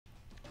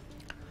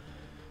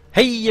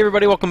Hey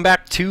everybody, welcome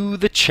back to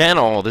the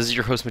channel. This is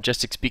your host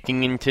Majestic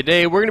speaking, and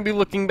today we're going to be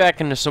looking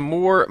back into some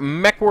more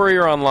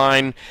MechWarrior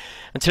Online,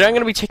 and today I'm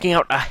going to be taking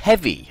out a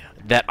heavy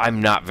that I'm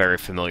not very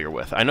familiar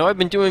with. I know I've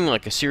been doing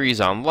like a series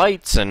on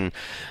lights and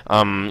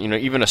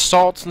even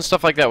assaults and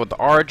stuff like that with the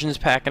Origins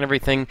pack and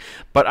everything,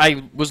 but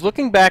I was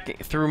looking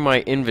back through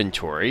my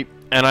inventory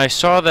and I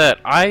saw that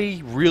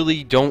I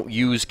really don't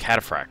use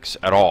Cataphracts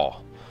at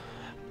all.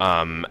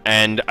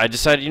 And I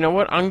decided, you know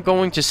what, I'm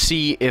going to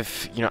see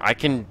if I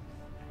can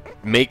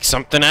make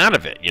something out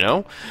of it,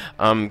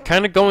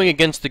 kind of going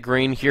against the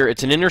grain here.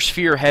 It's an inner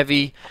sphere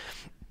heavy,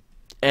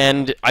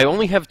 and I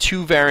only have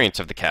two variants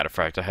of the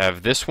Cataphract. I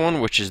have this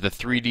one, which is the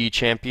 3D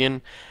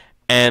champion,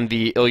 and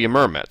the Ilya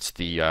Mermets,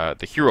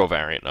 the hero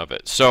variant of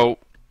it. So,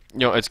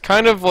 it's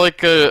kind of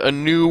like a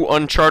new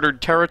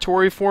uncharted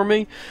territory for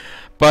me.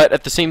 But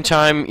at the same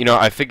time,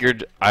 I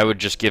figured I would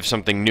just give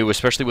something new,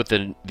 especially with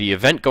the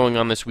event going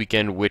on this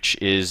weekend, which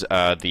is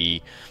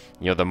the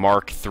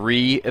Mark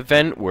III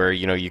event, where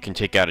you can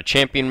take out a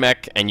champion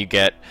mech and you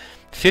get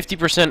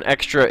 50%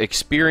 extra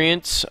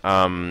experience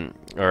or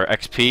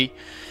XP,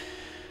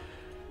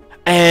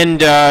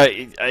 and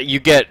you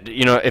get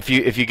if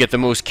you get the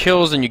most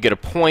kills, then you get a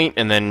point,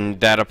 and then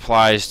that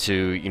applies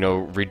to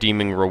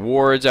redeeming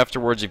rewards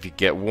afterwards. If you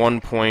get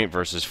 1 point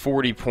versus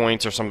 40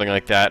 points or something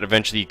like that,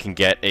 eventually you can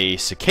get a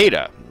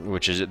cicada,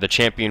 which is the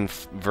champion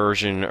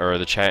version or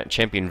the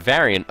champion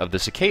variant of the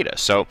cicada.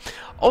 So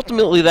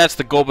ultimately that's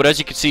the goal, but as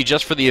you can see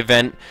just for the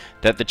event,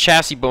 that the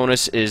chassis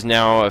bonus is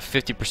now a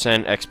 50%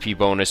 XP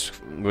bonus,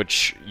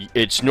 which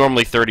it's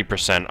normally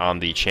 30% on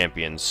the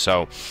champions.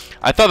 So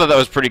I thought that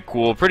was pretty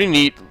cool, pretty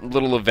neat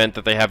little event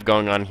that they have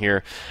going on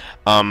here.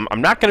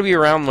 I'm not going to be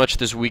around much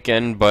this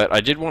weekend, but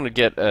I did want to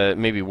get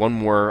maybe one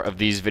more of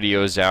these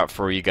videos out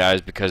for you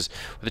guys, because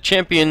the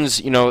champions,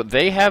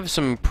 they have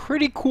some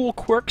pretty cool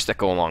quirks that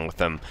go along with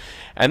them.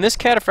 And this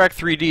Cataphract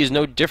 3D is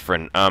no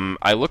different.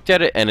 I looked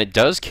at it, and it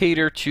does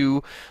cater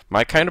to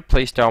my kind of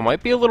playstyle.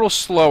 Might be a little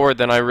slower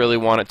than I really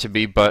want it to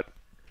be, but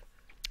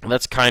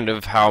that's kind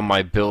of how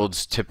my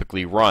builds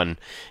typically run.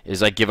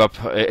 Is I give up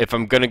if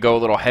I'm going to go a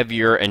little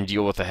heavier and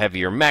deal with a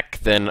heavier mech,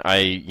 then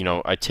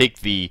I take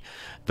the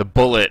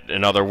bullet,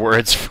 in other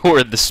words,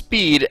 for the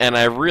speed, and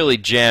I really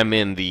jam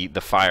in the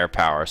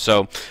firepower.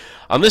 So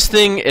on this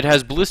thing, it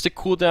has ballistic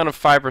cooldown of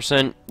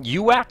 5%,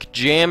 UAC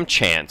jam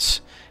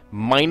chance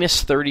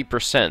minus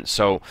 30%.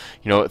 So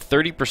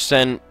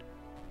 30%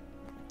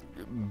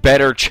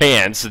 better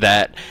chance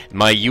that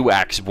my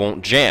UACs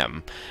won't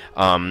jam.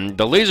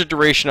 The laser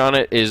duration on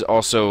it is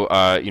also,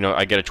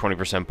 I get a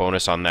 20%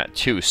 bonus on that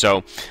too.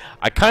 So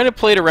I kind of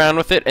played around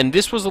with it, and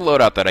this was the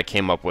loadout that I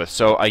came up with.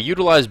 So I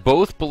utilized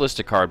both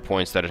ballistic hard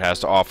points that it has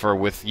to offer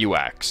with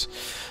UACs.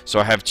 So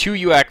I have two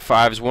UAC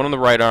 5s, one on the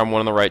right arm, one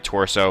on the right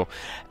torso,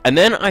 and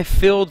then I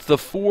filled the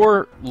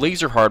 4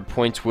 laser hard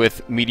points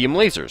with medium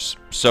lasers.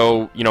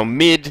 So,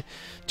 mid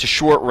to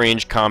short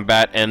range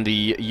combat, and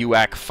the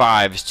UAC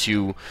 5s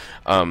to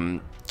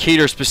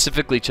cater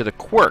specifically to the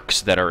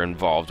quirks that are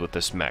involved with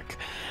this mech.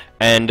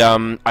 And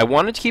I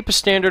wanted to keep a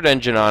standard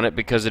engine on it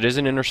because it is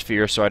an inner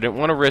sphere, so I didn't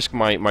want to risk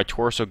my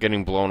torso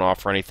getting blown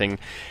off or anything.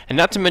 And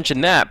not to mention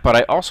that, but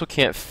I also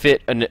can't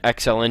fit an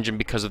XL engine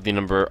because of the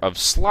number of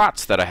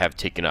slots that I have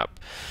taken up.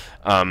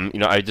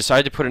 I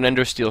decided to put an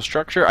endosteel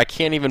structure. I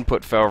can't even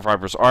put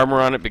ferrofibrous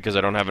armor on it because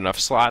I don't have enough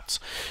slots.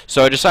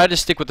 So I decided to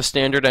stick with the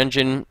standard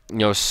engine,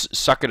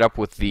 suck it up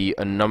with the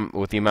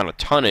amount of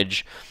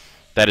tonnage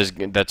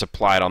that's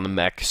applied on the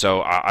mech.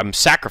 So I'm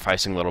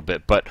sacrificing a little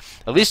bit, but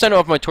at least I know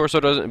if my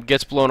torso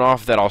gets blown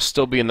off, that I'll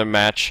still be in the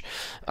match.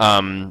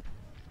 And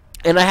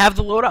I have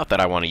the loadout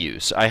that I want to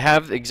use. I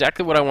have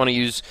exactly what I want to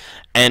use,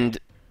 and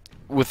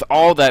with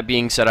all that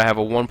being said, I have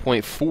a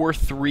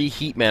 1.43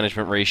 heat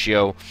management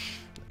ratio,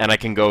 and I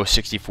can go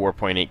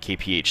 64.8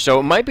 kph. So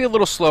it might be a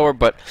little slower,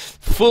 but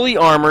fully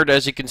armored,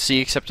 as you can see,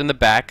 except in the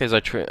back, as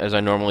I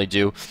normally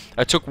do.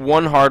 I took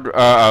one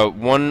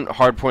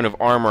hard point of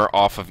armor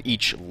off of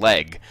each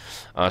leg,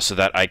 so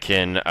that I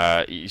can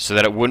so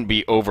that it wouldn't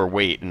be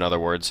overweight. In other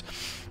words,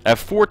 I have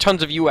 4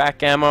 tons of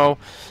UAC ammo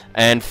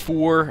and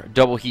 4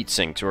 double heat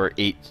sinks, or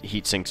 8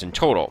 heat sinks in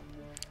total.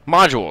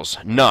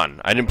 Modules,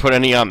 none. I didn't put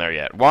any on there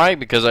yet. Why?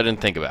 Because I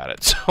didn't think about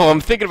it. So I'm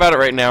thinking about it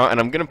right now, and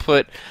I'm going to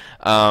put,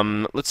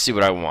 let's see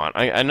what I want.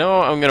 I know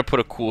I'm going to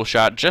put a cool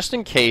shot, just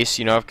in case,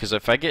 because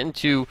if I get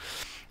into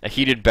a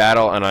heated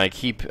battle and I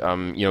keep,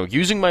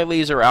 using my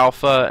laser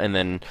alpha and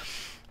then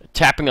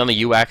tapping on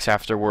the UACs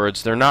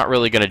afterwards, they're not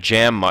really going to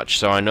jam much,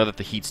 so I know that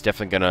the heat's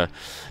definitely going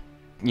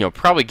to,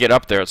 probably get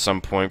up there at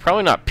some point.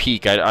 Probably not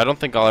peak. I don't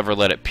think I'll ever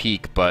let it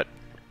peak, but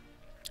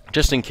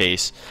just in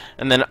case.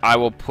 And then I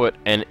will put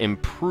an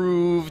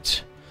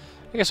improved,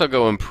 I guess I'll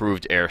go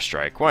improved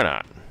airstrike. Why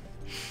not?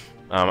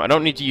 I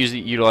don't need to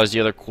utilize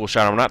the other cool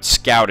shot. I'm not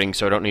scouting,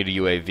 so I don't need a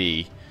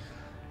UAV.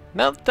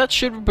 Now that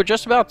should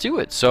just about do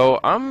it. So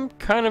I'm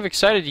kind of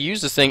excited to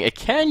use this thing. It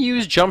can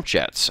use jump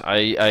jets.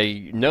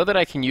 I know that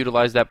I can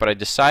utilize that, but I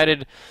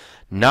decided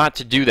not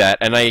to do that,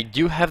 and I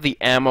do have the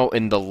ammo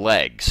in the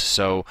legs,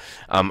 so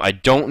I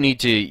don't need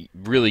to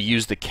really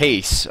use the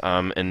case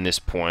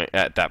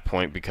at that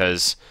point,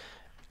 because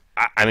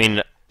I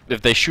mean,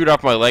 if they shoot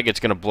off my leg, it's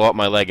going to blow up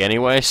my leg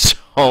anyway.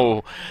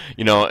 So,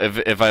 you know,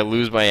 if I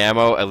lose my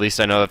ammo, at least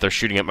I know that they're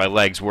shooting at my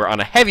legs. Where on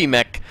a heavy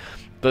mech,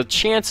 the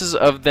chances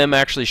of them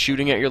actually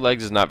shooting at your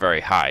legs is not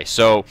very high.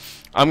 So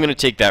I'm going to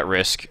take that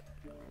risk.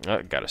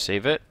 Gotta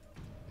save it.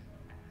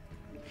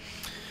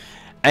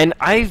 And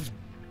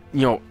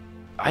you know,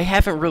 I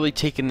haven't really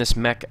taken this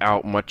mech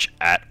out much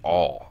at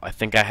all. I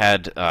think I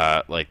had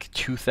like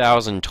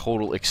 2,000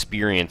 total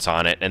experience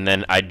on it, and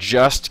then I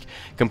just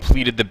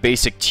completed the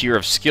basic tier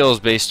of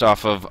skills based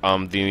off of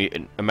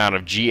the amount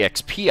of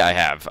GXP I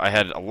have. I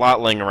had a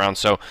lot laying around,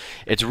 so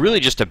it's really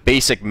just a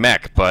basic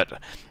mech,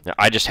 but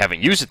I just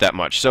haven't used it that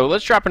much. So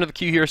let's drop into the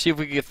queue here, see if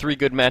we can get 3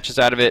 good matches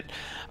out of it.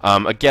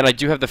 Again, I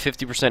do have the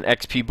 50%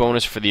 XP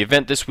bonus for the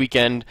event this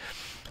weekend.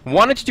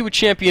 Wanted to do a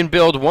champion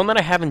build, one that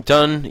I haven't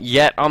done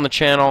yet on the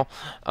channel.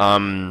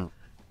 I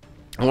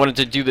wanted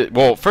to do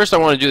well, first I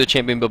wanted to do the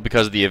champion build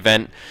because of the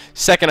event.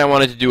 Second, I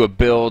wanted to do a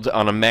build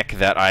on a mech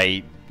that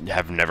I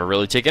have never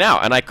really taken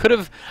out. And I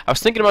was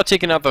thinking about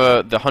taking out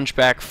the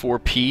Hunchback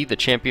 4P, the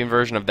champion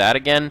version of that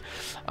again.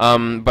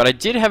 But I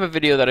did have a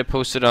video that I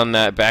posted on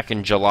that back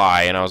in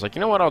July, and I was like, you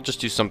know what, I'll just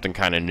do something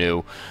kind of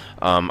new.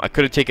 I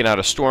could have taken out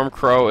a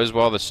Stormcrow as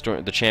well,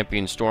 the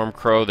champion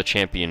Stormcrow, the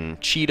champion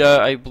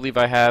Cheetah, I believe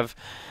I have,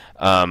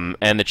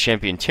 and the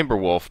champion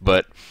Timberwolf,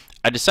 but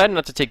I decided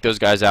not to take those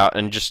guys out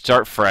and just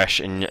start fresh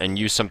and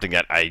use something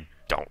that I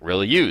don't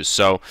really use.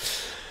 So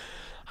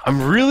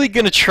I'm really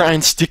going to try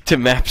and stick to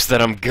maps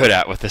that I'm good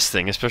at with this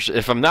thing, especially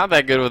if I'm not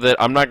that good with it.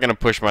 I'm not going to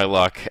push my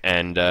luck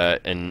and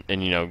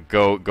you know,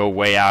 go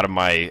way out of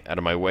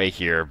my way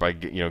here by,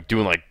 you know,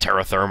 doing like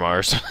Terra Therma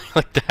or something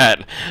like that.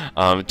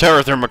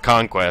 Terra Therma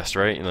Conquest,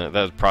 right? You know,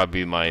 that would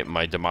probably be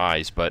my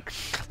demise. But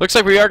looks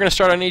like we are going to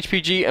start on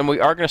HPG, and we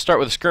are going to start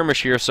with a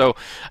skirmish here, so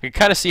I can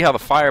kind of see how the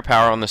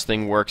firepower on this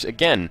thing works.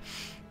 Again,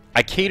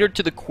 I catered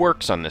to the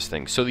quirks on this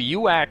thing, so the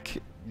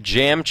UAC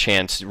jam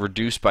chance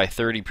reduced by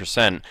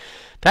 30%.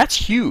 That's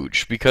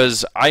huge,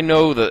 because I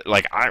know that,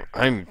 like,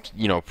 I'm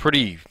you know,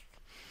 pretty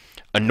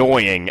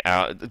annoying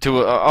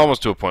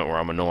almost to a point where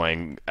I'm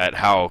annoying at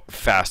how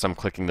fast I'm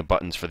clicking the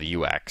buttons for the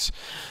UX.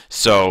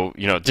 So,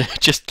 you know,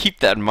 just keep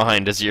that in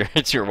mind as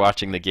you're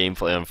watching the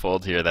gameplay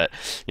unfold here, that,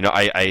 you know,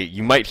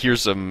 you might hear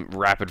some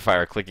rapid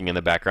fire clicking in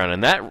the background,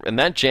 and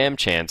that jam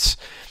chance,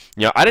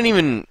 you know, I didn't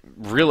even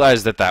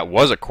realize that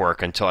was a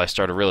quirk until I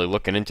started really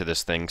looking into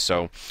this thing.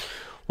 So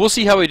we'll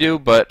see how we do,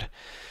 but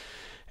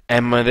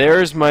and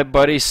there's my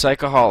buddy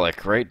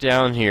Psychoholic right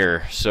down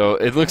here. So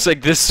it looks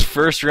like this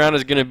first round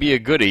is going to be a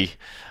goodie.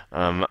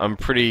 I'm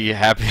pretty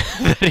happy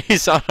that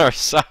he's on our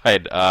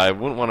side. I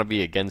wouldn't want to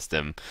be against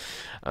him.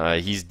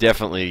 He's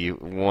definitely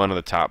one of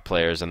the top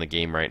players in the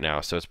game right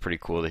now, so it's pretty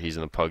cool that he's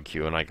in the pug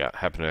queue, and I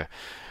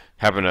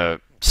happen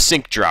to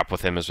sync drop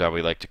with him, is how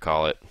we like to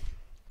call it.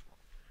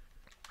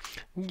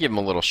 Give him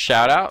a little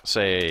shout out,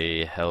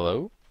 say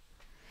hello.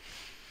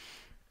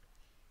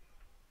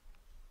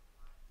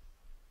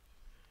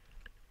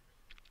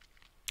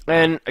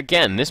 And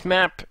again, this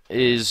map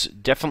is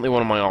definitely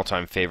one of my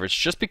all-time favorites,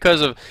 just because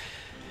of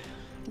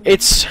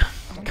it's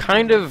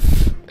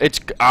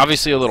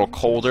obviously a little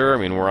colder. I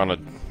mean, we're on a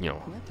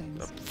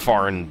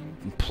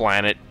foreign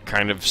planet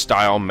kind of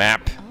style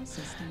map,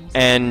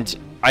 and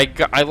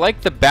I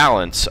like the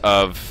balance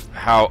of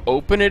how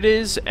open it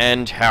is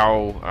and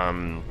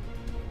how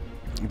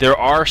there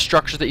are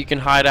structures that you can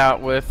hide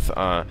out with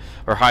or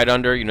hide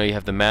under. You know, you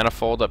have the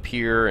manifold up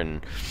here,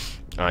 and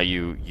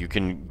you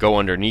can go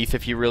underneath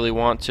if you really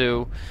want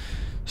to.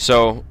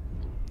 So,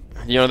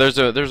 you know, there's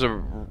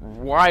a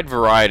wide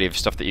variety of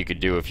stuff that you could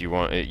do if you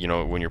want, you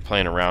know, when you're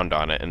playing around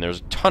on it, and there's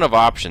a ton of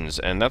options.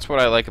 And that's what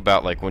I like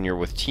about, like, when you're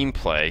with team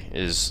play,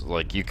 is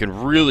like you can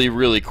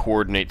really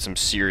coordinate some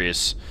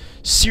serious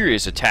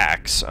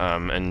attacks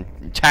and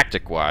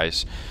tactic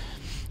wise.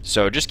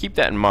 So just keep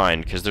that in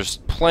mind, because there's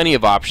plenty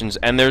of options,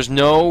 and there's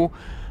no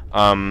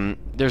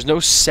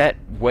set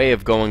way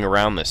of going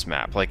around this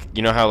map. Like,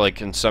 you know how,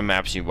 like, in some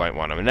maps you might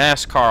want to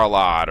NASCAR a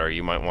lot, or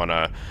you might want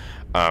to,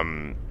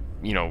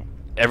 you know,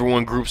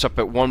 everyone groups up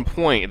at one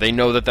point. They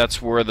know that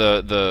that's where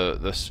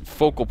the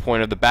focal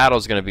point of the battle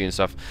is going to be and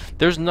stuff.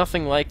 There's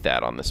nothing like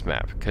that on this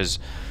map, because,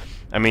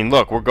 I mean,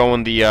 look, we're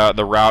going the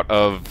route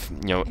of,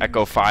 you know,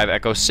 Echo 5,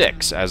 Echo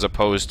 6, as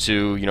opposed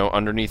to, you know,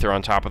 underneath or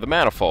on top of the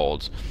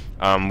manifolds.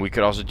 We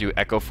could also do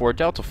Echo 4,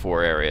 Delta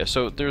 4 area.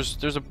 So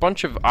there's a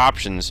bunch of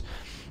options.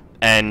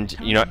 And,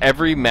 you know,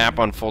 every map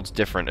unfolds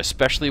different,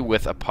 especially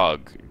with a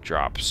pug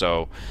drop.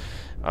 So,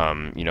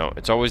 you know,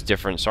 it's always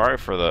different. Sorry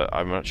for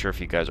I'm not sure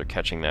if you guys are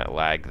catching that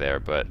lag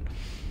there, but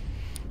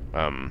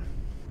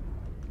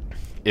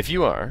if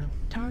you are...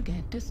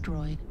 Target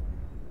destroyed.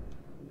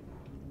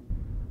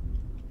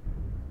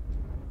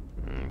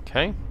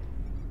 Okay.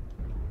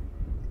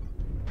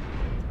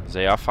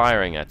 They are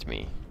firing at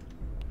me.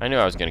 I knew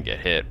I was going to get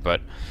hit,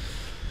 but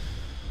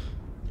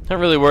not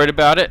really worried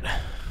about it.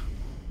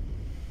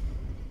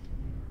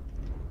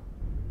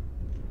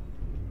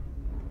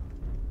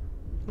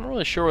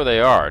 really sure where they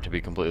are, to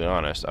be completely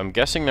honest. I'm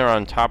guessing they're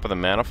on top of the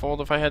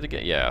manifold if I had to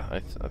get... Yeah,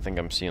 I think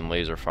I'm seeing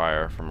laser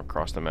fire from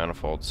across the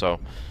manifold, so...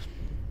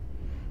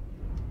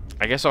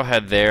 I guess I'll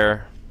head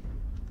there.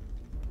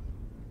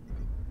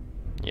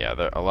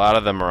 Yeah, a lot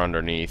of them are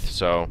underneath,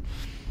 so...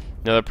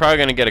 You know, they're probably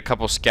going to get a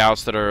couple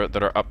scouts that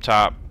are up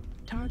top,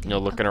 you know,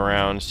 looking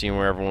around, seeing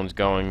where everyone's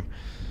going.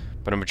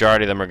 But a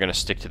majority of them are going to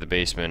stick to the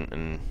basement,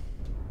 and...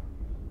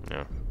 You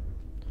know...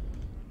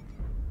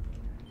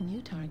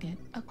 New target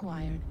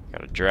acquired.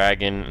 Got a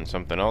dragon and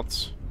something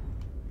else.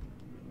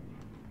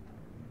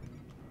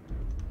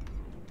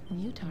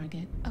 New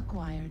target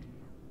acquired.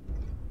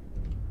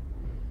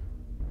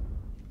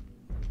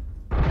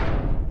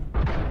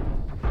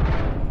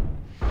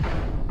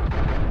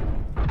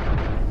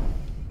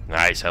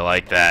 Nice, I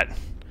like that.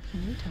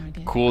 New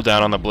target.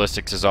 Cooldown on the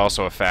ballistics is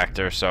also a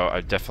factor, so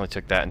I definitely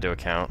took that into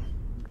account.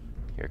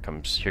 Here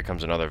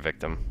comes another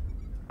victim.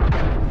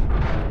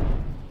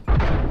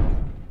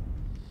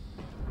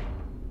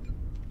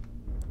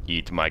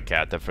 Eat my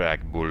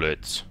Cataphract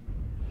bullets.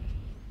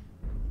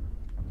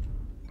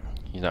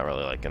 He's not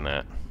really liking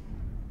that.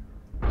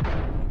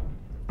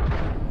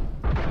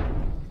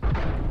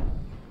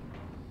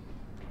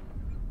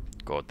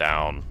 Go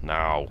down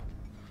now.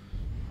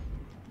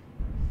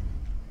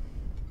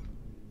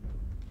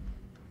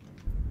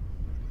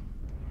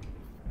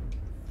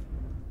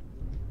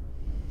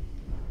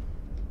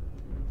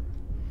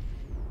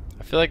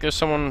 I feel like there's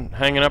someone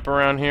hanging up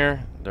around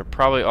here. They're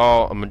probably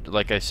all,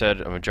 like I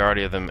said, a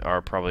majority of them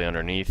are probably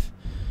underneath.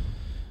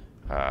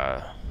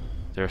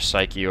 There's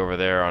Psyche over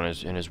there on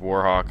in his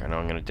Warhawk. I know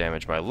I'm going to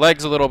damage my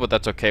legs a little, but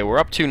that's okay. We're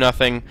up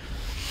 2-0.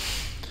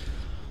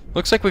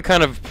 Looks like we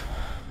kind of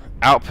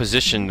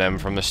outpositioned them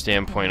from the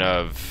standpoint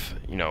of,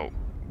 you know,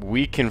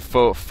 we can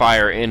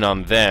fire in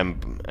on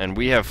them, and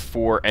we have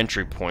 4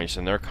 entry points,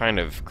 and they're kind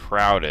of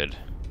crowded.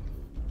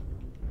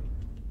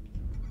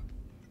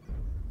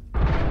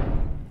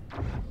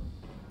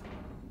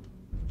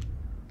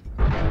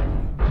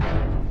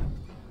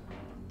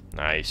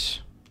 Nice.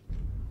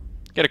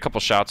 Get a couple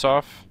shots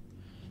off.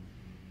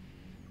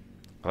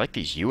 I like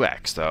these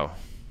UX though.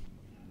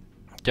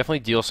 Definitely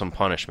deal some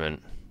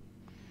punishment.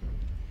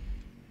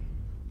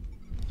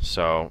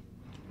 So,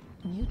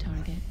 new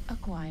target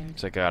acquired.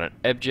 So I got an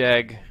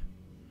Ebjag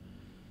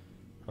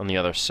on the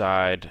other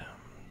side.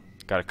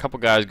 Got a couple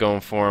guys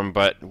going for him,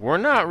 but we're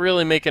not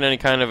really making any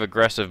kind of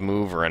aggressive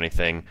move or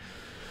anything.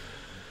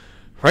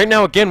 Right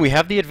now, again, we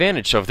have the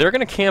advantage. So if they're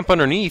going to camp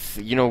underneath,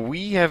 you know,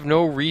 we have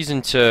no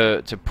reason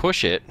to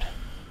push it.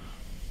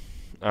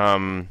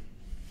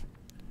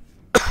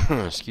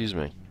 Excuse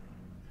me.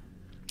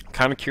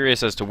 Kind of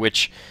curious as to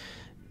which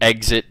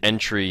exit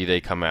entry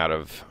they come out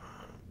of,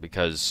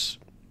 because,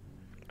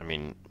 I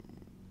mean,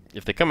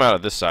 if they come out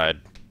of this side,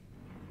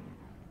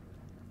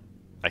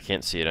 I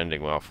can't see it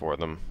ending well for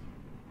them.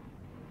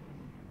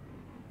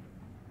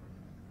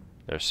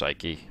 There's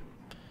Psyche.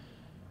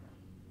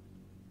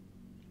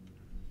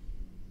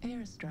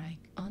 Airstrike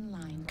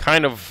online.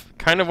 Kind of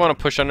want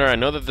to push under. I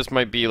know that this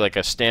might be like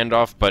a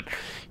standoff, but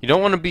you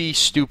don't want to be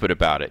stupid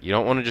about it. You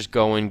don't want to just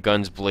go in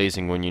guns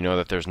blazing when you know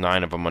that there's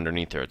 9 of them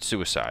underneath there. It's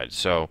suicide.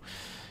 So,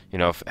 you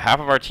know, if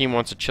half of our team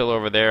wants to chill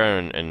over there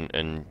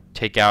and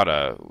take out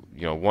a,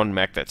 you know, one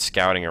mech that's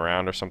scouting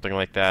around or something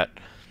like that,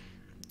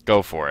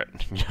 go for it.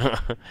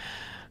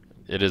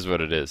 It is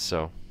what it is.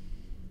 So.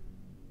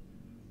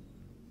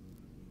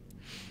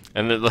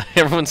 And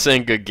everyone's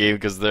saying good game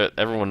because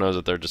everyone knows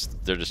that they're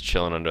just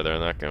chilling under there.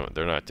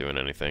 They're not doing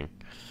anything.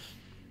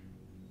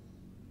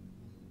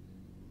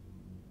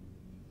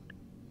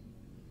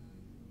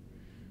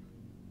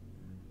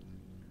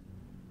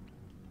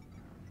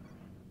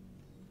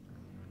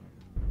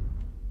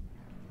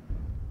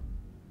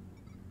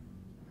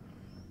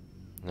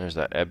 There's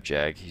that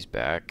Ebjag. He's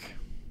back.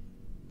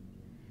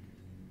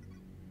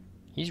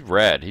 He's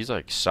red. He's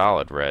like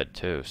solid red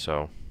too.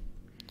 So.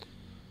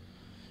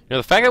 You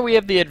know, the fact that we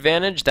have the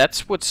advantage,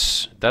 that's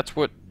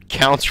what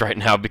counts right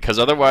now, because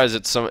otherwise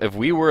if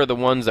we were the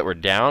ones that were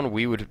down,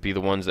 we would be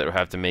the ones that would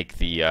have to make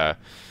the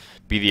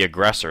be the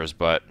aggressors,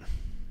 but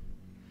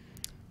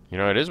you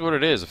know, it is what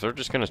it is. If they're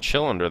just going to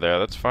chill under there,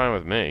 that's fine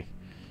with me.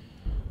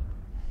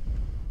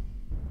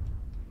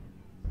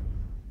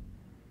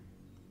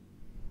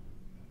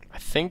 I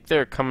think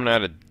they're coming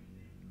out of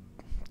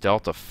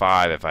Delta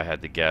 5 if I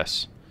had to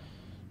guess.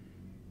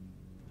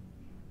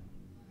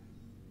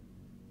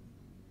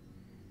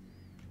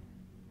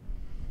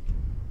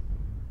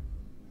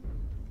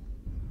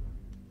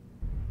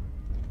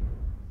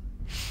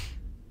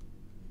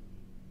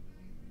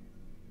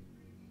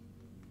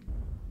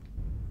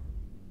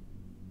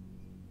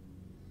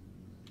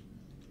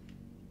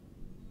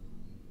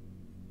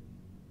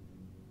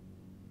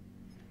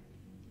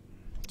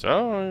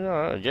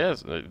 So, I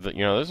guess,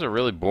 you know, this is a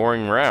really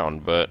boring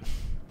round, but...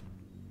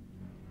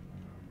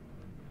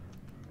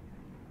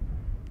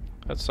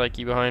 That's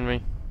Psyche behind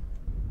me?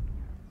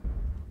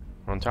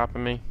 On top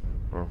of me?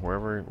 Or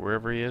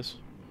wherever he is?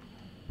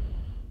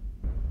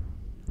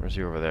 Where's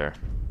he over there?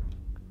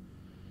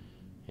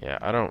 Yeah,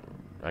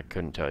 I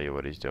couldn't tell you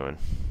what he's doing.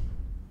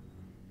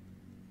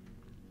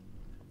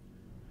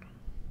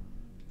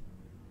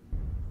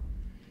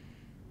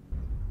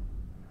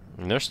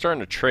 And they're starting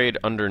to trade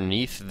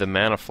underneath the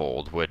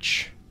manifold,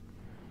 which...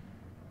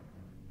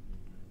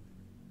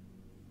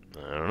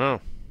 I don't know.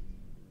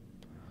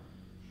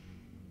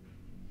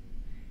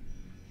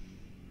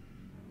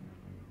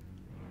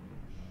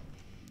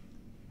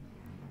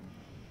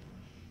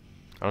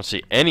 I don't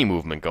see any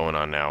movement going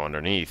on now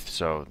underneath.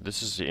 So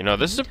this is, you know,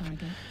 this is a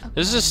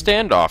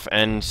standoff,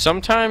 and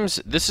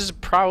sometimes this is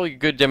probably a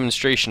good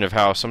demonstration of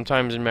how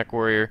sometimes in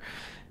MechWarrior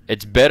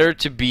it's better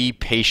to be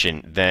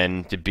patient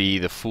than to be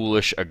the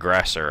foolish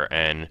aggressor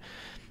and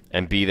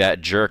be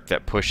that jerk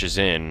that pushes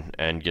in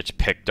and gets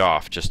picked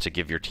off just to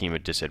give your team a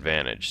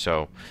disadvantage.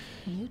 So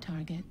New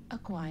target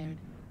acquired.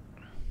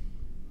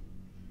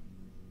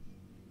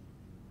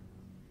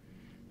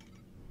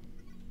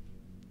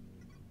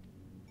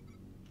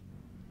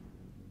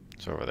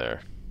 it's over there.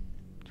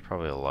 It's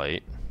probably a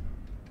light.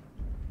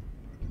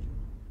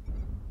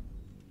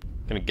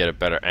 Gonna get a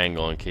better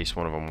angle in case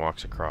one of them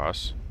walks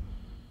across.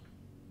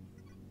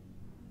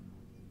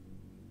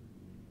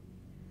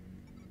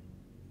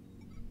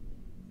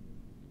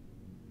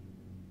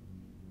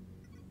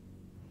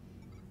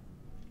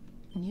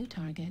 New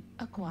target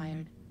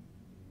acquired.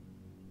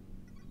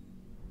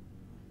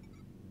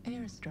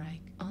 Airstrike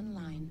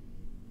online.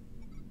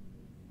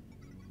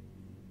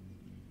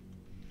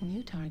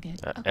 New target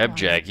acquired.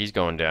 Ebjag, he's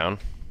going down.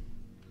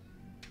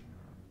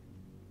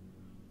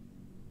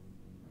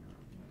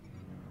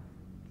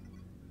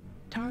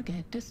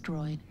 Target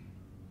destroyed.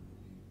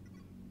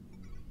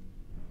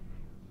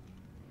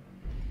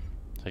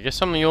 I guess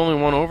I'm the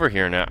only one over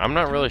here now. I'm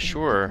not really Target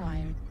sure.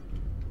 acquired.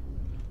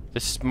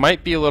 This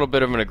might be a little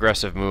bit of an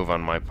aggressive move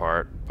on my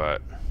part,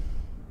 but...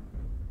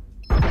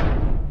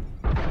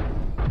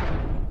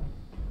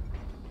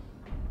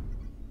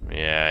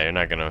 yeah, you're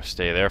not gonna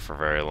stay there for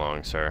very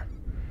long, sir.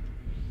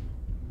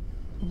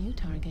 New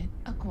target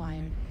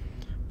acquired.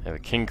 I have a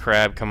king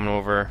crab coming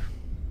over.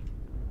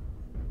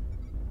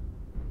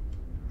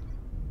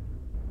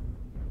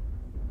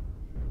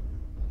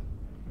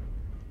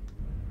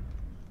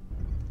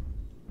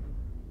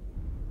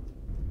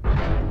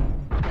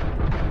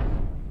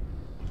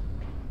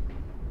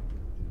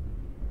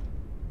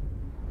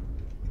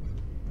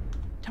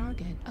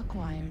 Target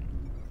acquired.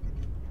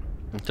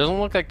 It doesn't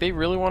look like they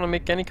really want to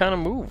make any kind of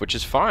move, which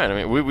is fine.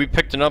 I mean, we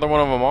picked another one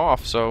of them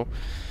off, so...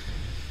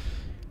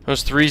 it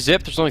was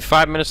 3-zip. There's only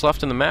 5 minutes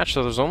left in the match,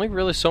 so there's only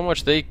really so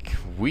much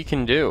we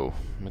can do.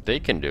 What they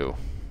can do.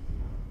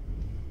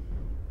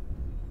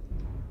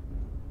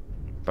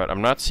 But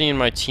I'm not seeing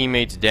my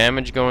teammates'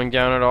 damage going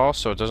down at all,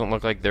 so it doesn't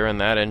look like they're in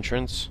that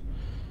entrance.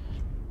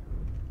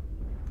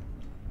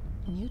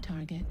 New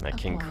target That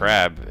king acquired.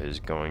 crab is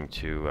going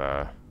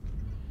to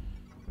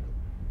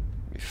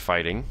be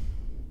fighting.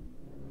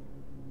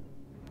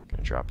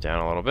 Gonna drop down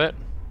a little bit.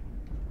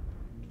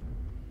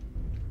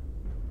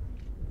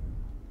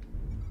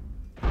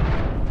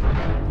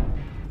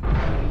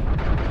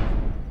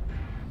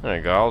 There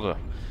you go.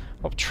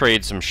 I'll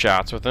trade some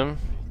shots with him.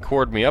 He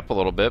cored me up a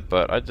little bit,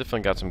 but I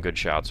definitely got some good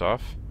shots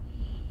off.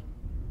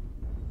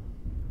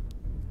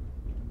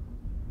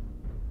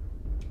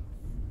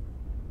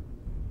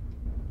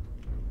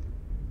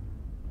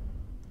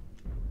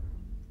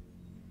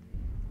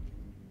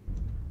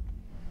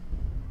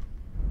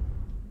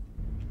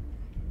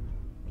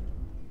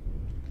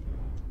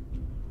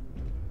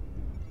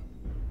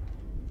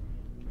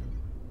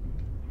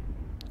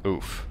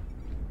 Oof.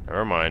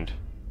 Never mind.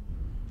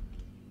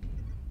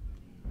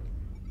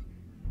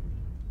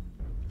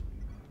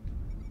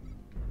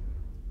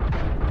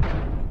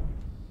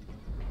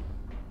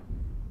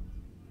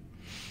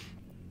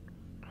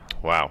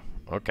 Wow.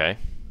 Okay.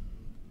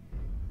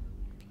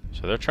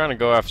 So they're trying to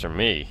go after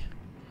me.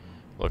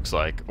 Looks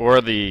like.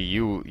 Or the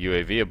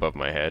UAV above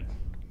my head.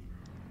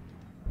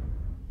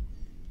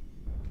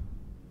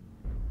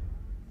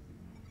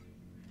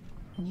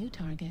 New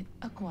target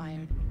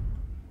acquired.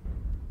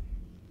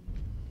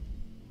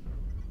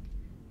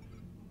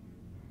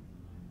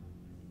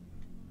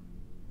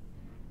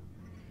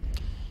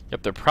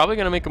 Yep, they're probably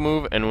going to make a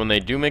move, and when they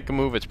do make a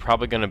move, it's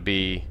probably going to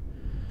be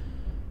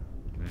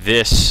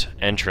this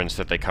entrance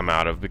that they come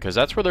out of, because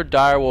that's where their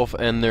direwolf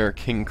and their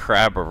king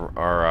crab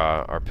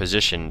are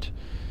positioned.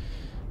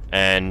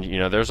 And you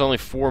know, there's only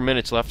 4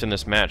 minutes left in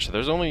this match, so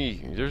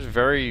there's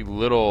very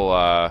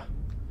little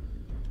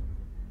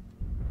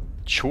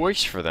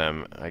choice for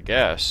them, I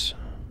guess.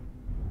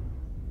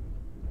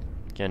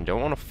 Again,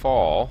 don't want to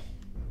fall.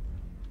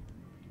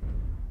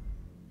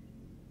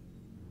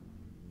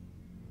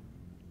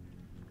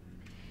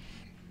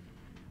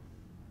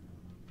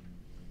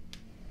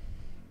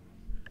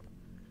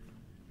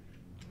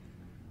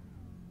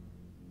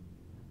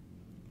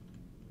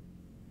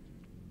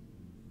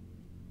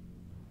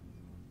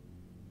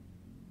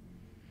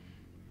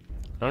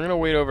 I'm going to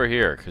wait over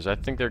here, because I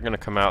think they're going to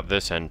come out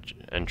this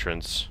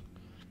entrance.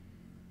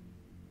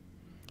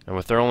 And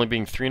with there only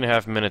being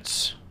 3.5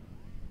 minutes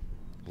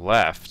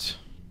left...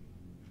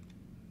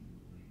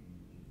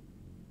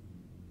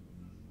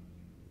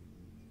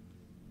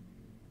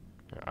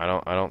 I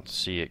don't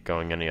see it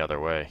going any other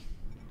way.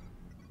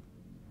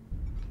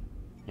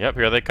 Yep,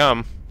 here they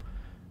come.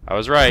 I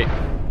was right.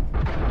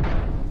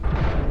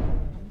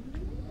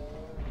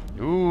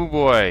 Ooh,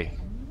 boy.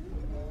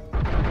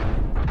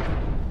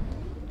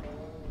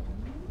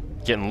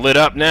 Getting lit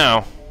up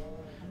now.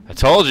 I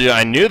told you,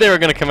 I knew they were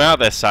going to come out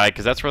this side,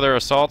 because that's where their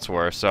assaults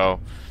were, so...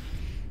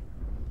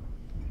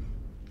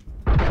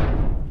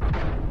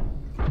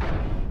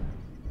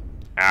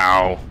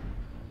 Ow.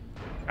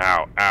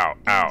 Ow, ow,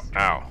 ow,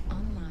 ow.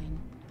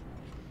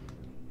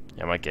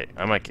 Yeah,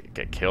 I might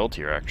get killed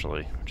here,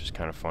 actually, which is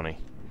kind of funny.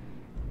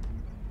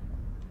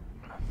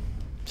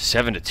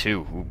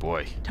 7-2, ooh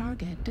boy.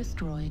 Target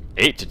destroyed.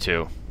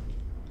 8-2.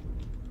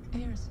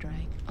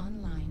 Airstrike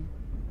online.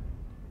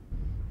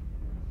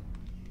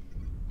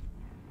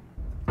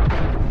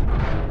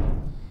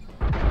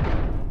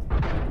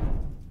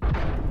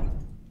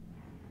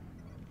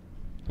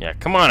 Yeah,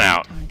 come on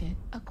out. Target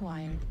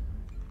acquired.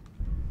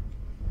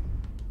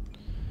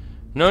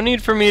 No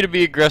need for me to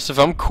be aggressive.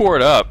 I'm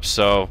cored up,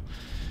 so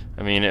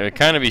I mean, it would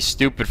kind of be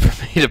stupid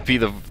for me to be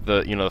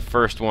the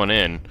first one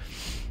in.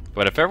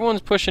 But if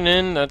everyone's pushing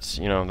in, that's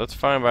that's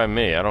fine by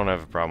me. I don't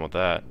have a problem with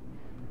that.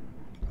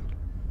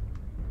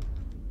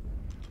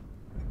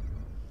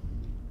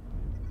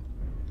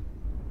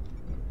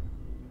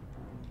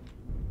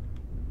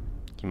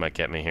 He might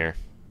get me here.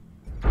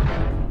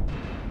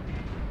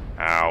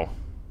 Ow.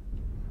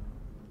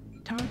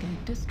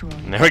 Target destroyed.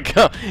 There we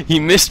go. He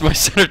missed my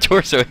center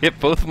torso. Hit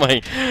both my.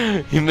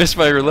 He missed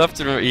my left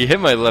and right. He hit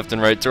my left and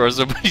right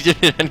torso, but he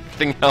didn't hit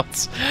anything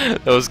else.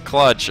 That was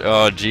clutch.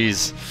 Oh,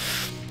 jeez.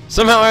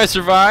 Somehow I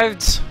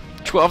survived.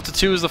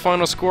 12-2 is the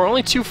final score.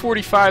 Only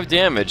 245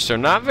 damage, so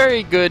not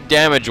very good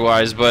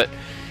damage-wise. But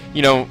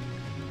I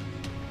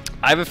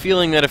have a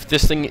feeling that if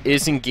this thing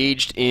is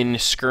engaged in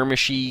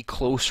skirmishy,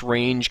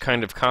 close-range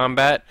kind of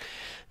combat,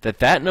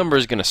 that number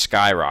is going to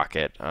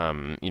skyrocket.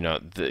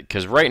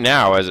 Because right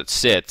now, as it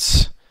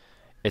sits,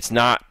 it's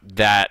not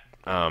that.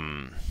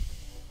 That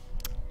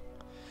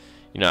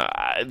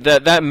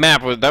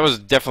map was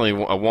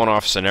definitely a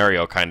one-off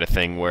scenario kind of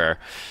thing where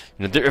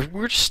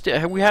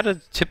we had a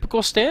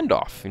typical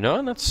standoff,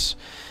 and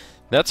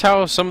that's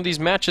how some of these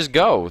matches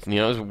go.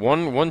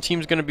 One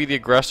team's going to be the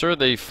aggressor.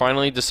 They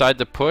finally decide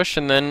to push,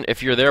 and then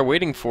if you're there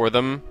waiting for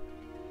them,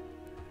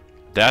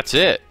 that's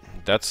it.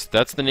 That's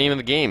the name of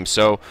the game.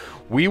 So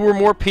we were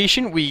more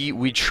patient.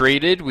 We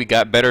traded. We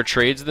got better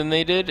trades than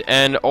they did,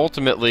 and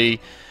ultimately,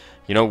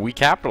 we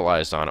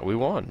capitalized on it. We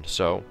won.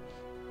 So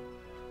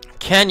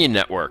Canyon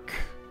Network,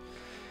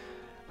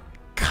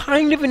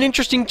 kind of an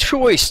interesting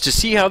choice to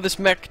see how this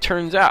mech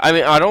turns out. I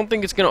mean, I don't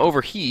think it's going to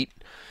overheat,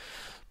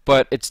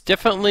 but it's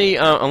definitely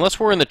unless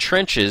we're in the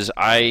trenches.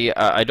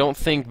 I don't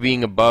think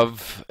being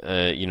above,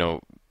 in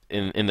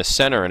the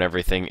center and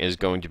everything is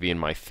going to be in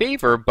my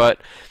favor, but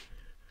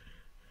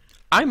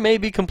I may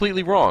be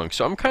completely wrong,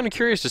 so I'm kind of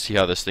curious to see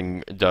how this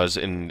thing does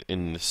in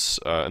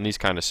these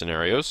kind of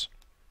scenarios.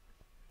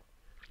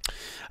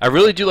 I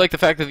really do like the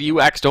fact that the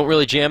UACs don't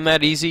really jam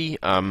that easy.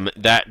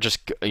 That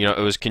just, it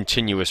was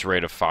continuous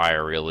rate of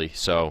fire, really.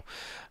 So,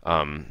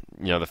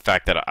 the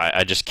fact that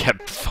I just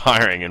kept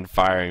firing and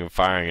firing and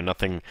firing and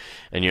nothing,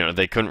 and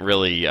they couldn't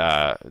really,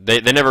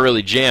 they never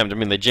really jammed. I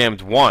mean, they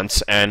jammed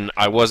once, and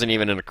I wasn't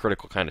even in a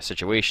critical kind of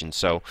situation.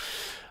 So,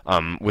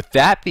 with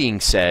that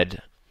being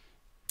said,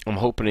 I'm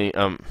hoping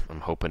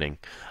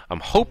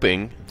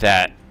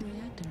that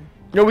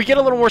we get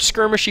a little more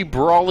skirmishy,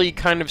 brawly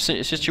kind of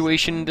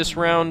situation this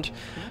round.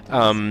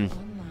 If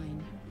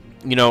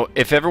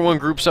everyone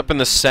groups up in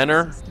the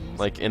center,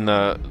 like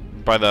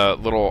by the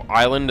little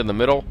island in the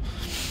middle,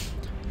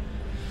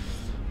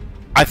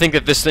 I think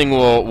that this thing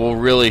will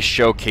really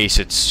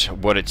showcase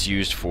what it's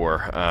used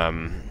for.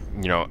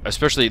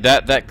 Especially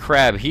that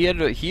crab. He had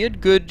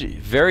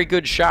very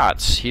good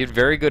shots. He had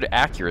very good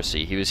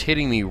accuracy. He was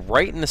hitting me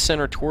right in the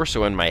center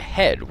torso and my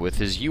head with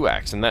his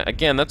UAX, and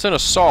that's an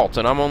assault,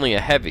 and I'm only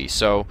a heavy.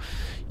 So,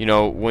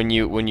 when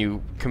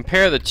you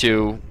compare the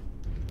two,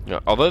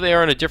 although they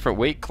are in a different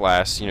weight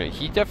class,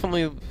 he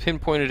definitely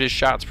pinpointed his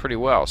shots pretty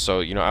well.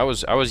 So, I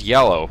was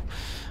yellow,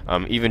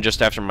 even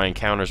just after my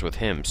encounters with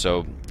him.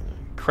 So,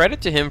 credit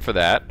to him for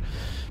that.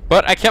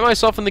 But I kept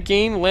myself in the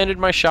game, landed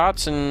my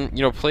shots, and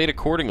played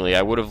accordingly.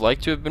 I would have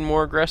liked to have been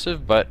more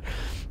aggressive, but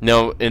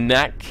no, in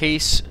that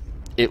case,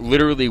 it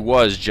literally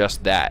was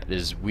just that.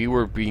 We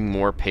were being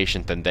more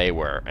patient than they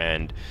were,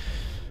 and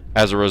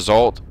as a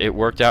result, it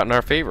worked out in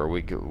our favor.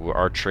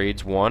 Our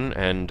trades won,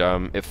 and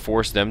it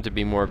forced them to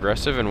be more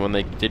aggressive. And when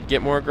they did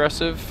get more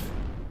aggressive,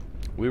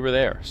 we were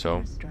there.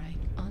 So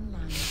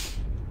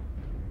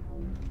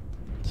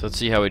let's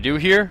see how we do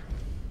here.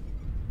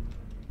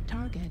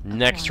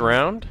 Next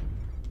round.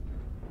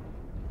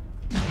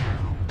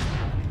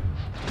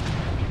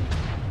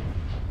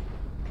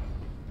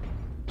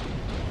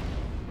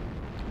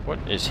 What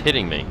is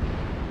hitting me?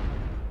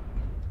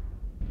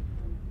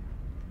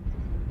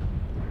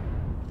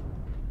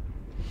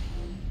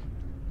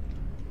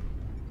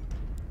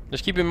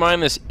 Just keep in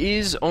mind this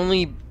is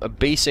only a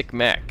basic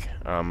mech.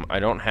 I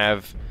don't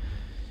have,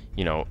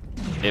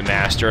 it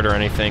mastered or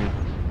anything.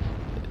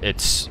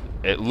 It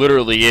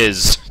literally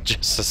is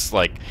just as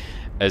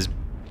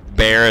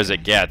bare as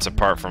it gets,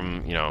 apart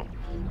from, you know,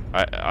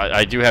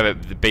 I do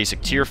have the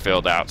basic tier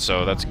filled out,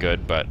 so that's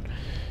good, but,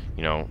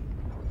 you know.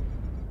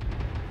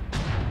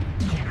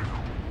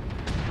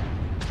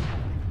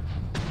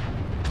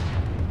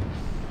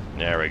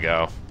 There we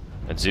go.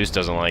 And Zeus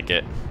doesn't like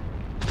it.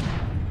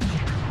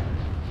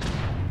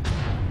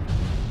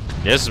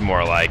 This is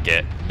more like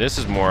it. This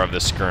is more of the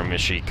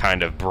skirmishy,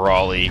 kind of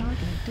brawly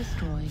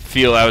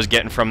feel I was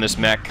getting from this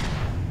mech.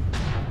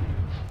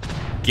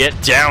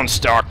 Get down,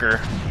 Stalker.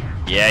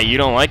 Yeah, you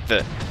don't like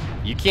the...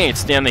 You can't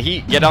stand the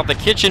heat. Get out the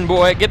kitchen,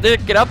 boy. Get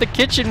out the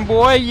kitchen,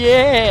 boy.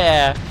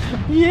 Yeah.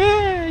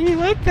 Yeah, you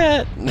like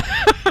that.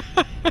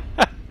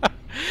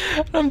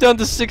 I'm down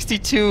to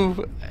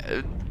 62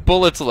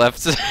 bullets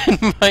left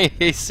in my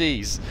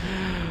ACs.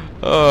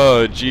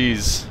 Oh,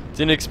 jeez.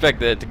 Didn't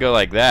expect it to go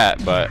like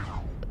that, but...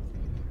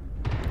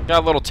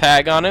 Got a little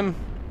tag on him.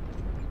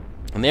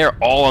 And they're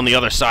all on the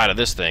other side of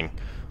this thing.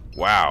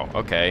 Wow,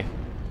 okay.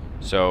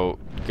 So,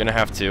 gonna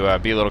have to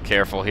be a little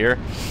careful here.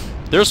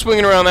 They're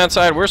swinging around that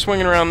side, we're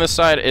swinging around this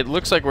side. It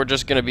looks like we're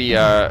just gonna be,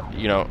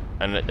 you know,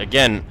 and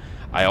again,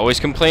 I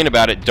always complain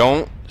about it.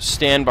 Don't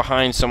stand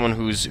behind someone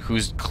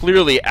who's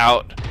clearly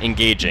out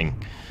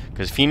engaging.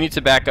 Because if he needs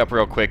to back up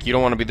real quick, you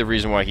don't want to be the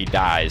reason why he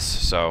dies,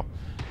 so...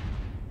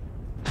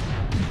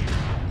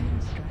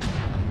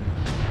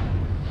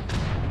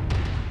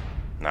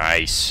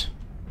 Nice.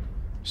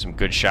 Some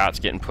good shots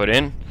getting put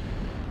in.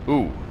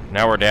 Ooh,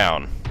 now we're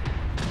down.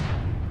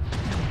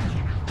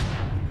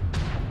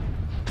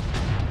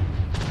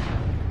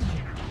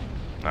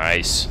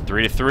 Nice.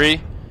 3-3.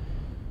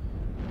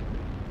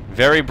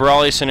 Very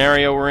brawly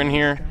scenario we're in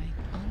here.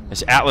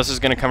 This Atlas is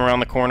going to come around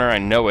the corner. I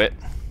know it.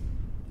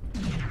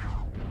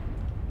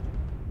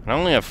 I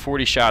only have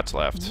 40 shots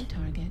left.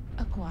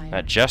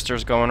 That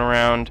Jester's going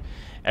around.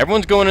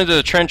 Everyone's going into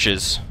the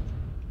trenches.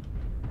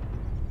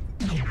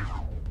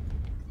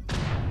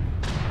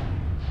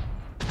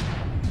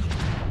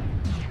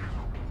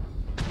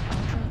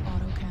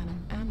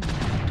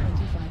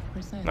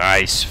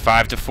 Nice.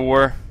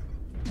 5-4.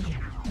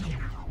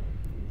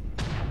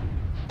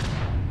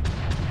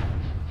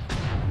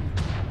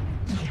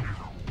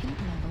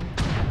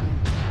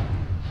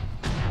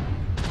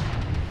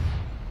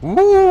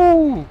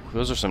 Woo!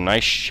 Those are some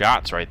nice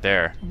shots right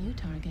there.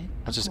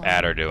 What's this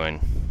adder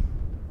doing?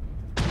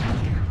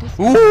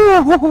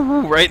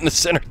 Ooh! Right in the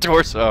center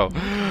torso.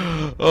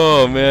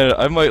 Oh man,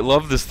 I might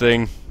love this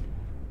thing.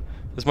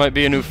 This might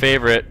be a new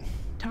favorite.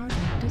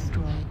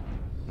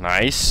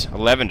 Nice.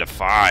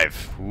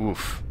 11-5.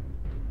 Oof.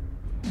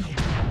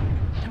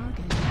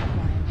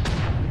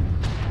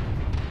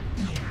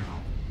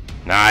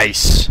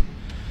 Nice.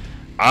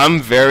 I'm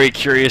very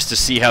curious to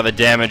see how the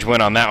damage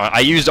went on that one. I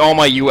used all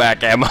my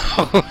UAC ammo.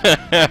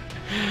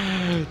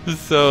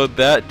 So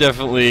that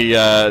definitely,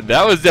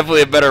 that was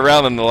definitely a better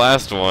round than the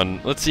last one.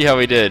 Let's see how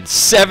we did.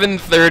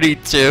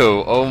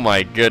 732. Oh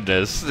my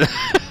goodness.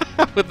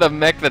 With a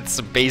mech that's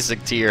a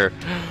basic tier.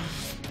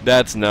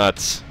 That's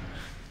nuts.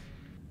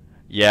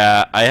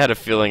 Yeah, I had a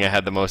feeling I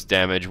had the most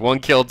damage. 1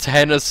 kill,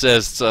 10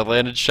 assists. I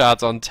landed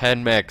shots on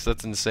 10 mechs.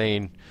 That's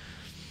insane.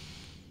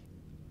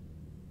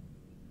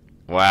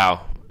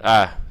 Wow.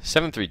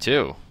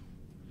 732.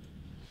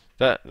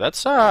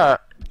 That's I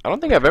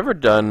don't think I've ever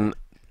done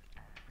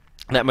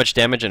that much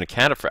damage in a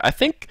Cataphract. I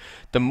think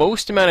the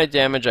most amount of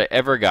damage I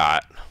ever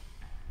got,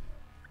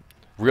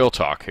 real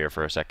talk here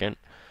for a second,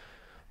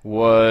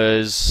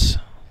 was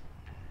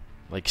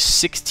like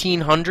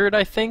 1600,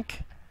 I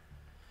think.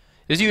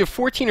 It was either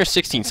 14 or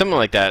 16, something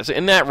like that. So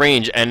in that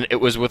range, and it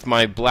was with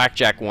my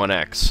Blackjack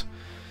 1X.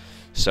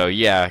 So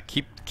yeah,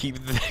 keep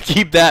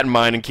that in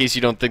mind in case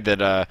you don't think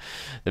that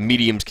the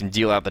mediums can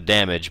deal out the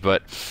damage.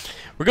 But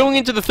we're going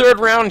into the third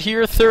round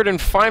here, third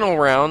and final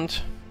round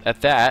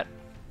at that.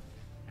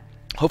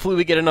 Hopefully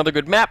we get another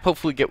good map.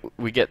 Hopefully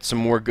we get some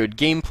more good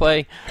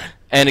gameplay.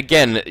 And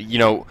again, you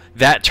know,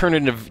 that turned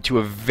into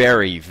a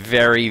very,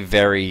 very,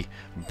 very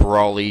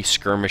brawly,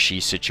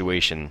 skirmishy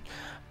situation.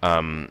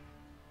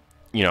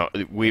 You know,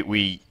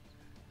 we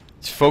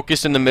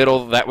focused in the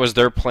middle. That was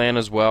their plan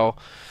as well.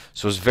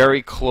 So it was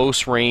very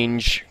close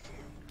range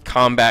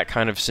combat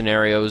kind of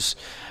scenarios.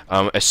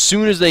 As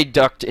soon as they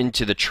ducked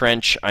into the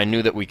trench, I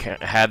knew that we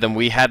had them.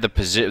 We had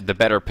the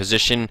better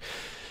position.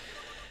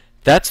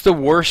 That's the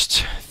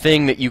worst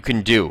thing that you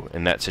can do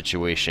in that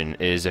situation,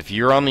 is if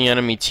you're on the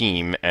enemy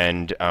team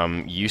and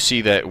you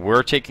see that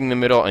we're taking the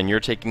middle and you're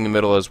taking the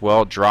middle as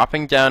well,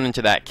 dropping down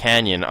into that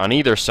canyon on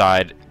either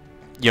side,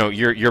 you know,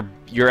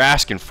 you're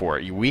asking for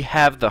it. We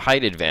have the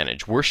height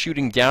advantage. We're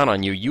shooting down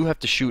on you. You have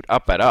to shoot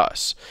up at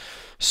us.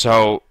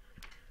 So,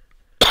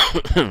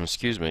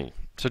 excuse me.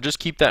 So just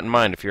keep that in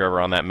mind if you're ever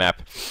on that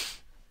map.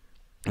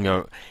 You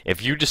know,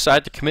 if you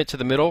decide to commit to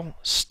the middle,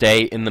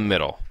 stay in the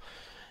middle.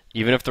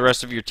 Even if the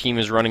rest of your team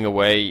is running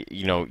away,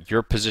 you know,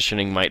 your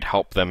positioning might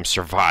help them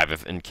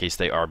survive in case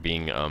they are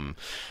being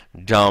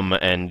dumb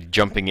and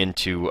jumping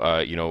into,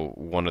 you know,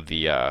 one of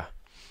the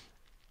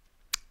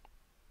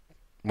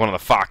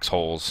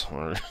foxholes,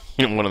 or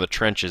you know, one of the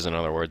trenches, in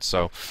other words.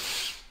 So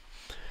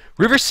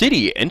River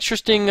City,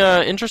 interesting,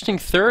 interesting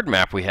third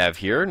map we have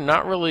here.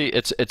 Not really.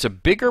 It's a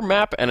bigger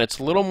map and it's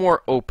a little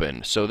more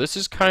open. So this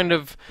is kind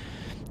of,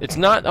 it's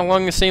not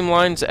along the same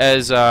lines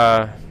as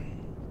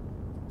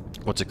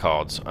what's it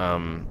called?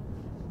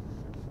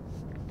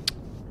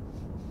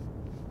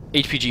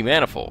 HPG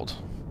Manifold,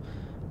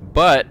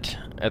 but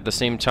at the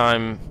same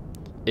time,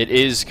 it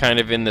is kind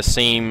of in the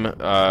same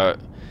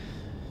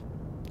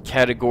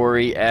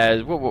category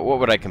as what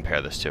would I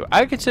compare this to?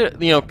 I consider,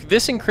 you know,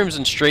 this and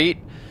Crimson Strait.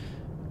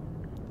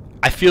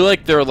 I feel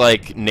like they're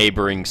like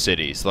neighboring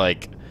cities.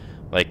 Like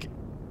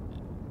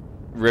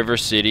River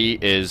City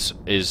is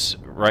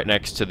right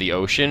next to the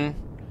ocean,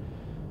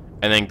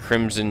 and then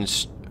Crimson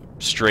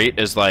Strait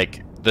is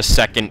like the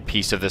second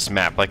piece of this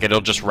map. Like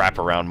it'll just wrap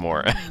around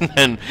more,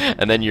 and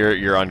then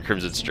you're on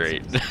Crimson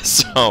Strait.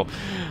 So,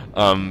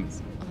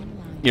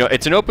 you know,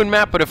 it's an open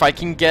map, but if I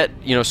can get,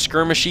 you know,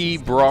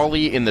 skirmishy,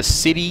 brawly in the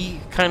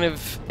city kind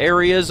of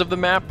areas of the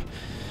map,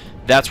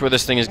 that's where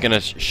this thing is going to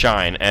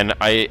shine. And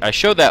I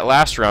showed that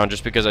last round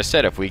just because I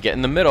said if we get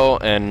in the middle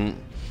and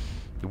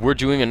we're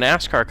doing a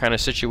NASCAR kind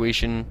of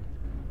situation,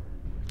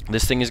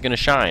 this thing is going to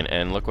shine.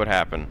 And look what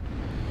happened.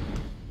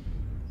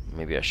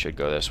 Maybe I should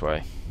go this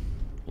way.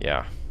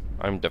 Yeah,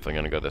 I'm definitely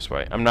going to go this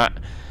way. I'm not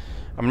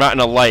in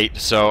a light,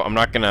 so I'm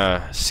not going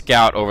to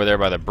scout over there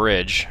by the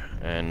bridge.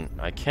 And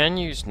I can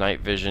use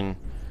night vision.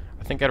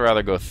 I think I'd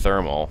rather go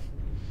thermal.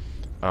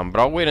 But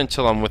I'll wait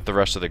until I'm with the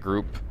rest of the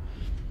group.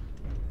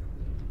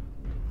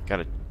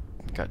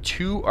 Got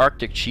two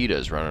Arctic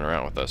cheetahs running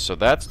around with us, so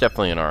that's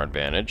definitely in our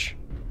advantage.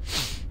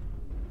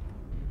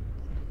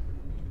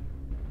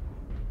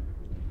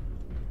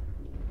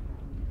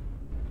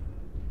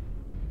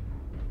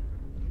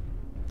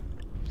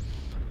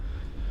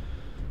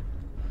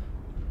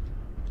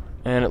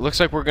 And it looks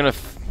like we're going to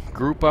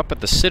group up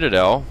at the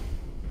Citadel.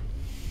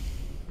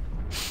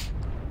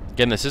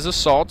 Again, this is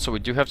assault, so we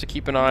do have to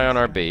keep an eye on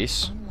our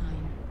base.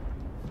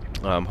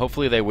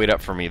 Hopefully they wait up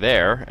for me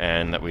there,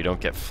 and that we don't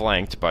get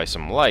flanked by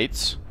some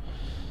lights.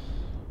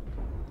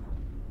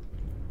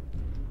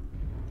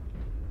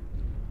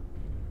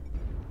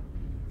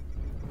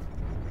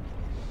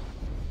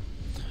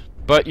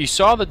 But you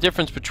saw the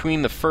difference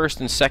between the first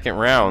and second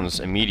rounds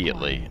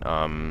immediately.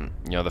 You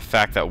know, the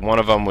fact that one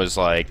of them was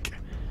like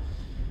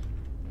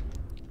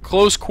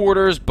close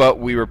quarters, but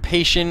we were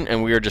patient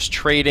and we were just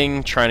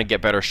trading, trying to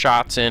get better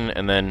shots in,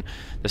 and then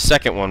the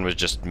second one was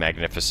just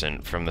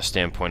magnificent from the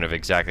standpoint of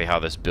exactly how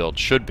this build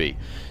should be.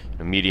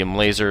 Medium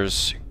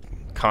lasers,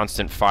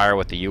 constant fire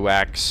with the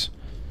UX.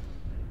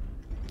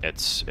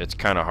 It's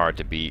kind of hard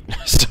to beat.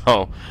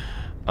 So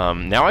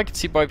now I can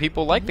see why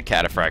people like the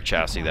Cataphract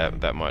chassis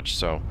that much.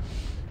 So,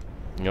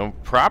 you know,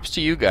 props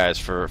to you guys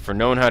for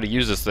knowing how to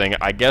use this thing.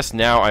 I guess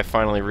now I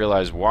finally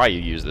realize why you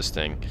use this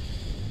thing.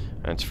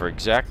 And it's for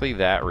exactly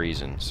that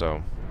reason.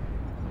 So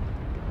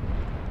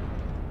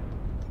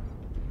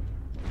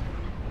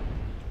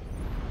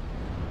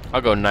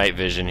I'll go night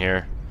vision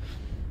here.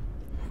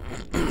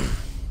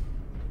 If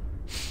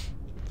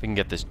we can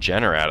get this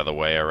Jenner out of the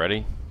way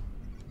already.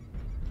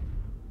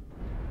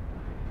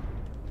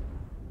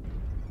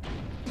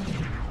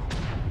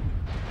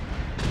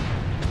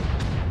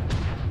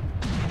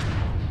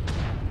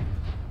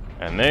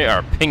 And they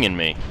are pinging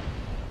me.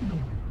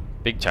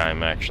 Big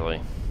time, actually.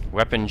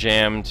 Weapon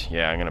jammed.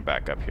 Yeah, I'm gonna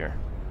back up here.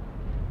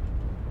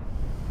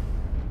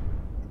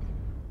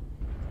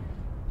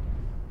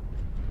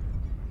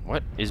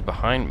 What is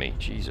behind me?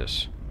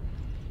 Jesus.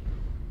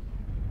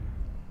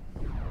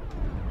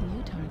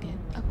 New target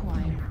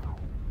acquired.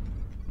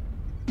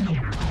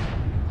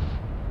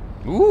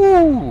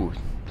 Ooh!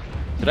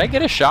 Did I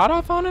get a shot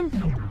off on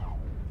him?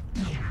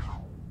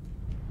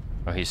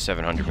 Oh, he's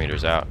 700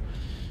 meters out.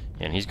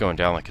 And he's going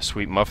down like a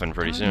sweet muffin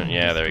pretty soon.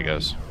 Yeah, there he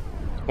goes.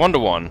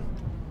 1-to-1.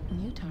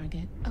 New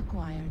target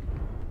acquired.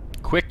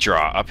 Quick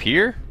draw up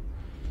here?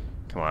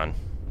 Come on.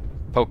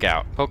 Poke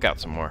out. Poke out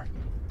some more.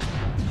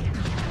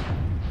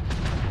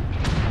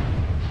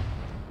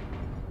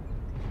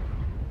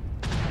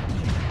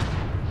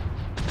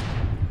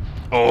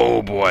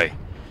 Oh boy.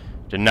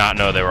 Did not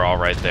know they were all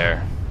right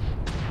there.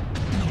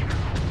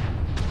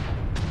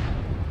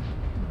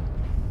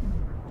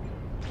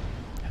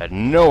 Had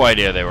no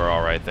idea they were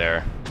all right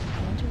there.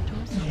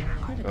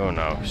 Oh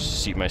no.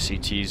 See my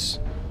CTs.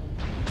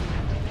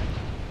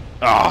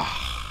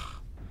 Ah.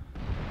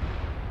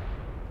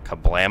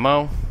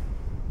 Kablamo.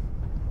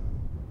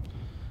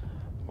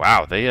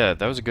 Wow, they that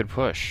was a good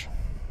push.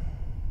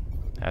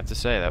 I have to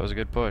say, that was a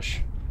good push.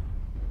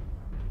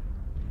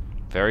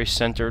 Very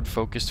centered,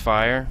 focused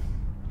fire.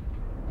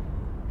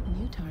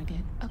 New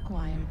target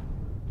acquired.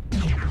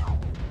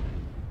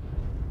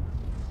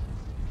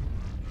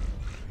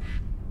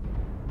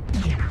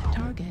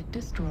 Target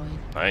destroyed.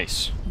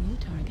 Nice. New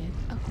target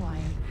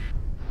acquired.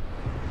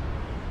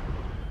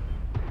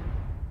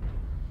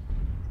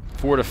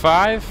 4 to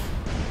 5.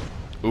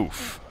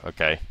 Oof.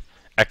 Okay.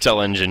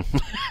 XL engine.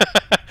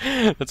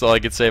 That's all I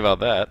could say about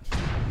that.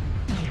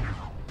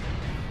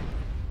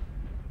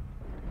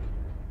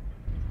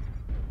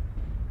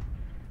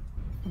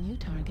 New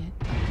target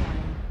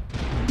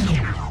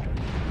acquired.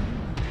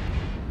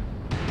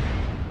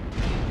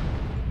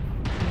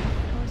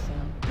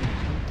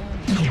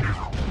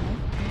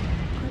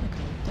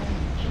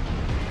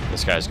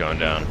 this guy's going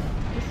down.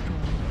 Destroyed.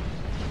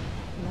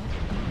 Left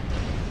arm.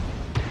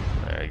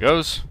 There he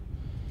goes.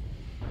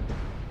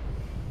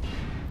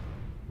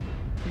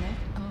 Left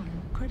arm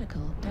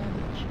critical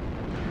damage.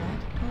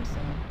 Right torso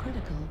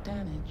critical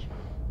damage.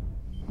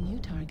 New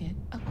target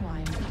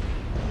acquired.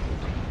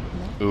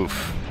 Left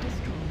Oof. arm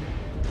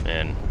destroyed.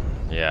 And,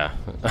 yeah.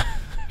 I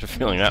had a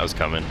feeling that was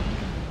coming.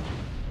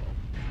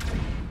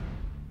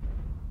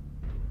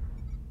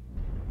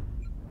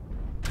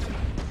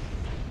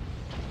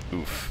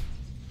 Oof.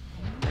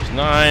 There's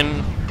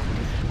 9.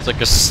 It's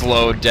like a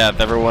slow death.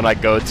 Everyone I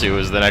go to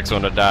is the next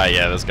one to die.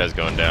 Yeah, this guy's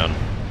going down.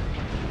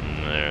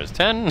 And there's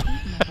 10.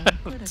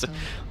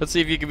 Let's see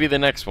if you can be the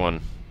next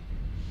one.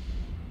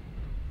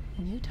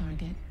 New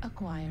target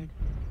acquired.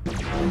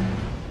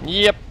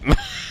 Yep.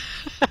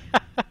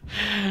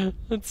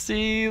 Let's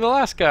see the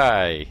last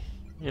guy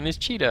and his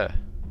cheetah.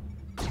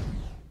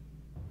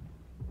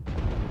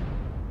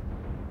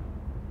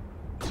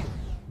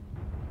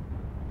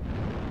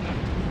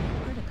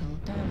 Critical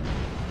damage.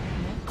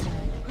 Left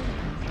leg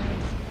critical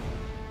damage.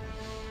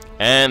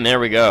 And there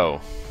we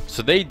go.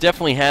 So they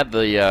definitely had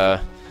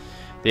the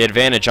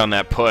advantage on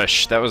that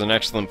push. That was an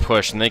excellent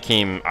push, and they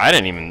came. I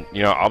didn't even.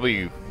 You know, I'll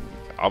be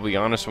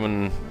honest.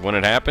 When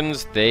it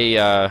happens, they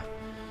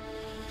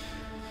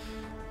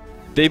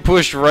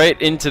pushed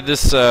right into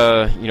this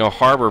you know,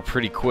 harbor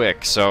pretty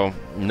quick. So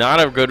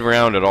not a good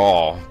round at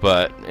all.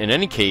 But in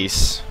any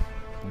case,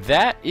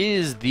 that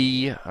is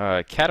the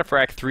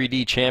Cataphract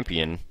 3D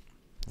champion.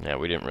 Yeah,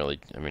 we didn't really.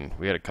 I mean,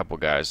 we had a couple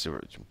guys who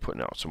were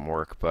putting out some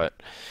work, but.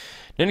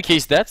 In any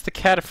case, that's the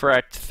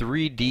Cataphract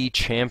 3D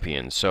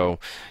champion. So,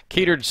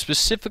 catered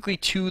specifically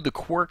to the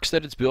quirks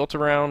that it's built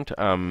around.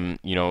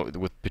 You know,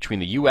 between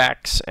the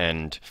UX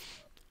and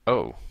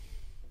oh,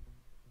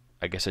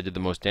 I guess I did the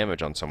most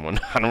damage on someone.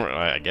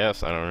 I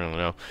guess I don't really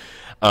know.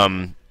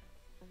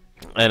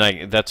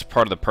 And that's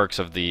part of the perks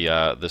of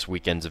the this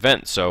weekend's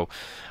event. So,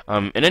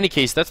 in any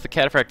case, that's the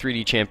Cataphract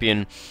 3D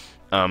champion.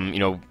 You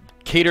know.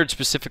 Catered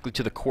specifically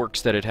to the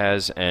quirks that it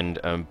has, and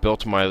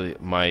built my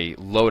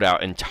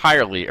loadout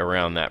entirely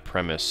around that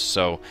premise.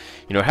 So,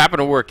 you know, it happened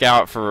to work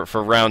out for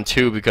round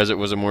 2 because it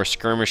was a more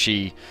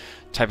skirmishy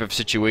type of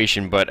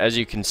situation. But as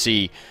you can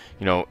see,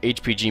 you know,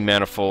 HPG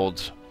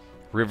manifold,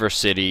 River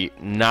City,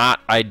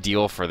 not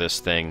ideal for this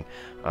thing.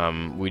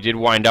 We did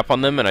wind up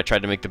on them, and I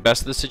tried to make the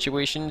best of the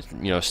situation.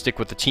 You know, stick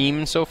with the team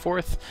and so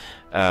forth.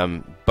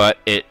 But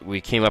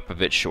we came up a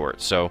bit short.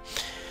 So.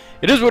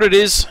 It is what it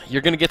is.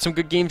 You're going to get some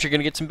good games, you're going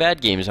to get some bad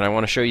games, and I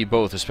want to show you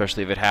both,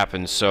 especially if it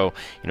happens. So,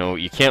 you know,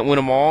 you can't win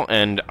them all,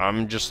 and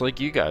I'm just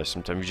like you guys.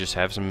 Sometimes you just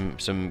have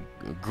some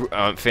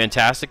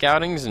fantastic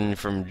outings, and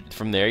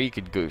from there you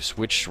could go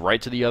switch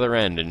right to the other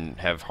end and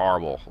have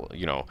horrible,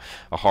 you know,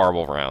 a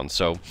horrible round.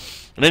 So,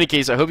 in any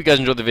case, I hope you guys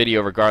enjoyed the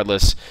video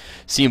regardless.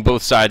 Seeing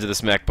both sides of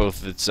this mech,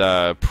 both its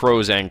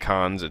pros and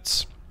cons,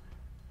 its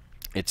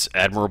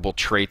admirable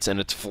traits and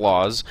its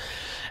flaws.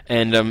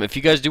 And if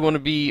you guys do want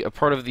to be a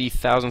part of the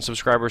 1,000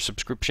 subscriber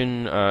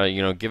subscription,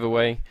 you know,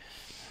 giveaway,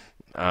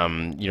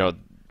 you know,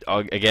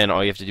 again,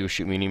 all you have to do is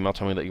shoot me an email,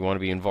 tell me that you want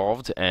to be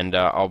involved, and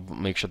I'll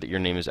make sure that your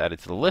name is added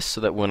to the list, so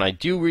that when I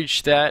do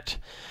reach that,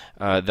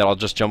 that I'll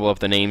just jumble up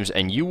the names,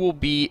 and you will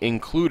be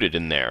included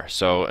in there.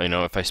 So, you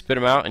know, if I spit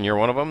them out and you're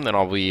one of them, then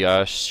I'll be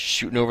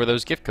shooting over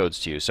those gift codes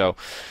to you. So.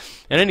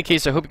 In any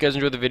case, I hope you guys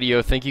enjoyed the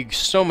video. Thank you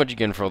so much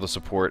again for all the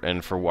support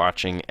and for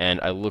watching,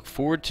 and I look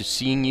forward to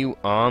seeing you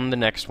on the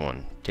next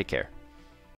one. Take care.